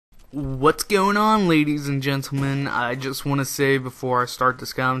What's going on, ladies and gentlemen? I just want to say before I start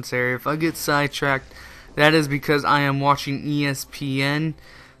this commentary, if I get sidetracked, that is because I am watching ESPN.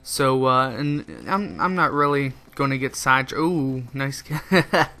 So, and I'm not really going to get sidetracked. Ooh, nice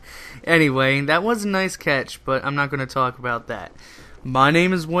catch. Anyway, that was a nice catch, but I'm not going to talk about that. My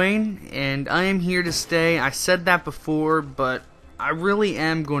name is Wayne, and I am here to stay. I said that before, but I really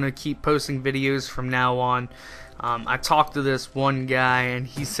am going to keep posting videos from now on. I talked to this one guy, and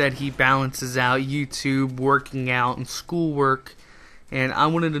he said he balances out YouTube, working out, and schoolwork, and I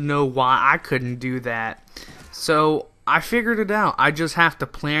wanted to know why I couldn't do that. So I figured it out. I just have to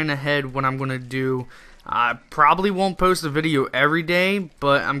plan ahead what I'm going to do. I probably won't post a video every day,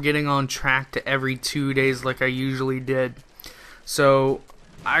 but I'm getting on track to every 2 days like I usually did. So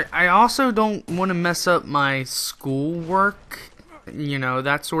I also don't want to mess up my schoolwork, you know,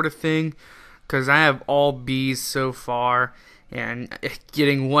 that sort of thing. Because I have all B's so far, and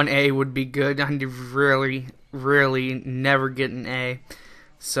getting 1A would be good. I really never get an A.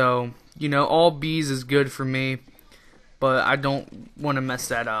 So, you know, all B's is good for me, but I don't want to mess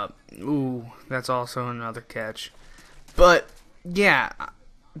that up. Ooh, that's also another catch. But, yeah,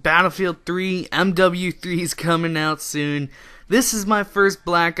 Battlefield 3, MW3 is coming out soon. This is my first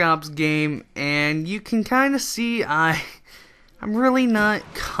Black Ops game, and you can kind of see I'm really not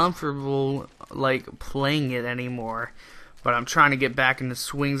comfortable like playing it anymore, but I'm trying to get back in the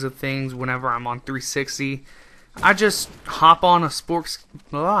swings of things whenever I'm on 360. I just hop on a sports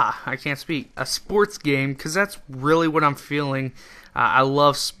game because that's really what I'm feeling. I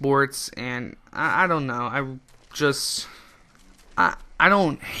love sports, and I don't know, I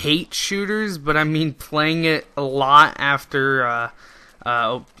don't hate shooters, but I mean playing it a lot after a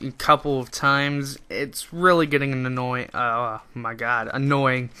couple of times, it's really getting annoying. Oh my god,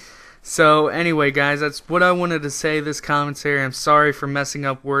 annoying. So anyway, guys, that's what I wanted to say this commentary. I'm sorry for messing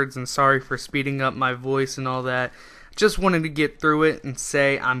up words and sorry for speeding up my voice and all that. Just wanted to get through it and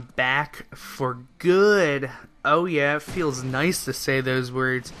say I'm back for good. Oh yeah, it feels nice to say those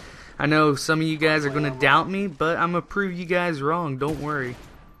words. I know some of you guys are going to doubt me, but I'm going to prove you guys wrong. Don't worry.